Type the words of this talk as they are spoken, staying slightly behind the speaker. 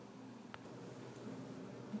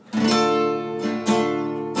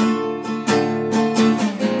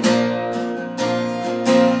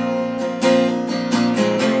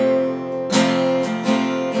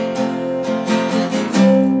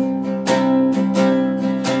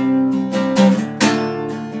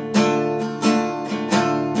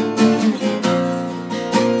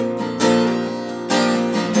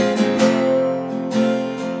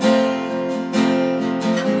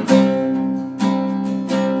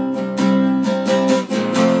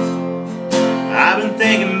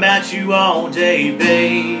about you all day,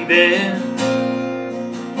 baby.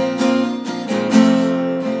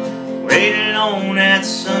 Waiting on that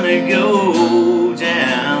sun to go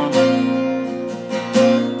down.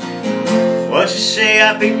 What you say,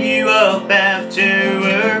 I pick you up after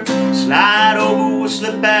work, slide over, we'll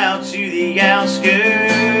slip out to the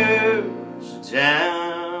outskirts of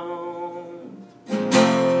town.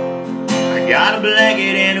 I got a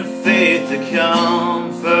blanket and a faith of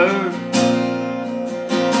comfort,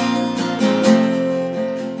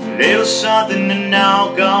 a little something to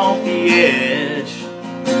knock off the edge.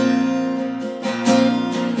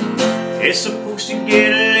 It's supposed to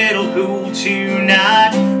get a little cool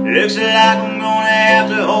tonight. Looks like I'm gonna have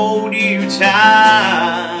to hold you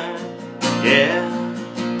tight. Yeah.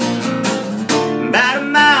 About a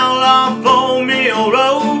mile off Old Mill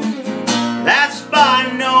Road, that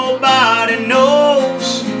spot nobody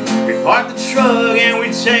knows. We park the truck and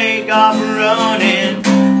we take off running.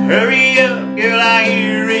 Hurry up, girl, I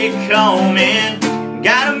hear it coming.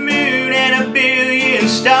 Got a moon and a billion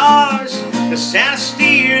stars, the sound of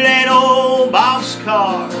steel and old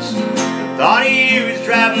boxcars. The thought of you is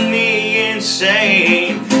driving me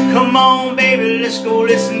insane. Come on, baby, let's go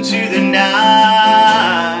listen to the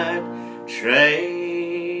night train.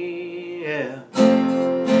 Yeah,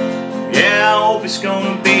 yeah, I hope it's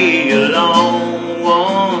gonna be a long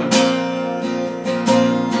one.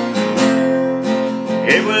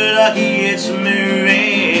 If we're lucky, it's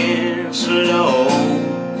moving slow.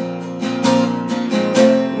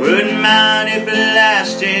 Wouldn't mind if it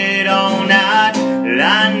lasted all night,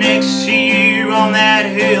 lying next to you on that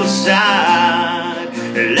hillside.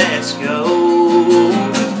 Let's go.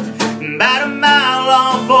 About a mile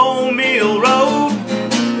off Old Mill Road,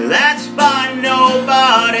 that spot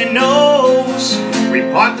nobody knows. We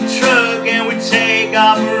park the truck and we take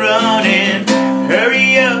off running.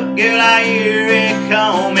 Hurry up, girl, I hear it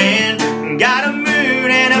coming. Got a moon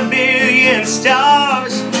and a billion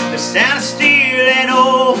stars, the sound of steel and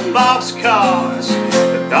old boxcars.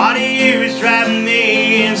 The thought of you is driving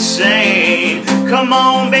me insane. Come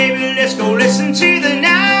on, baby, let's go listen to the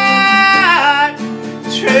night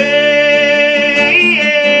train.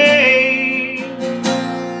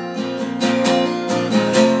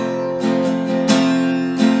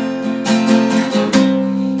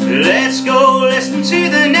 Let's go listen to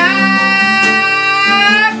the night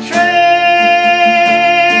train.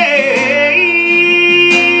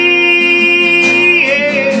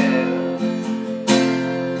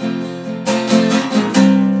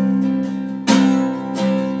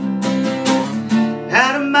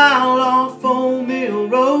 Had a mile off Old Mill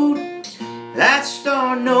Road, that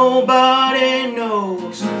star nobody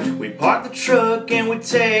knows. We park the truck and we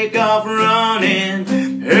take off running.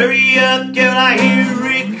 Hurry up, girl, I hear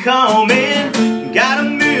it coming. Got a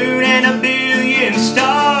moon and a billion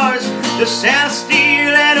stars, the sound of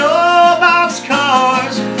steel and old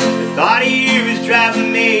boxcars. The thought of you is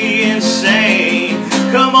driving me insane.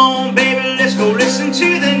 Come on, baby, let's go listen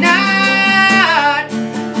to the night.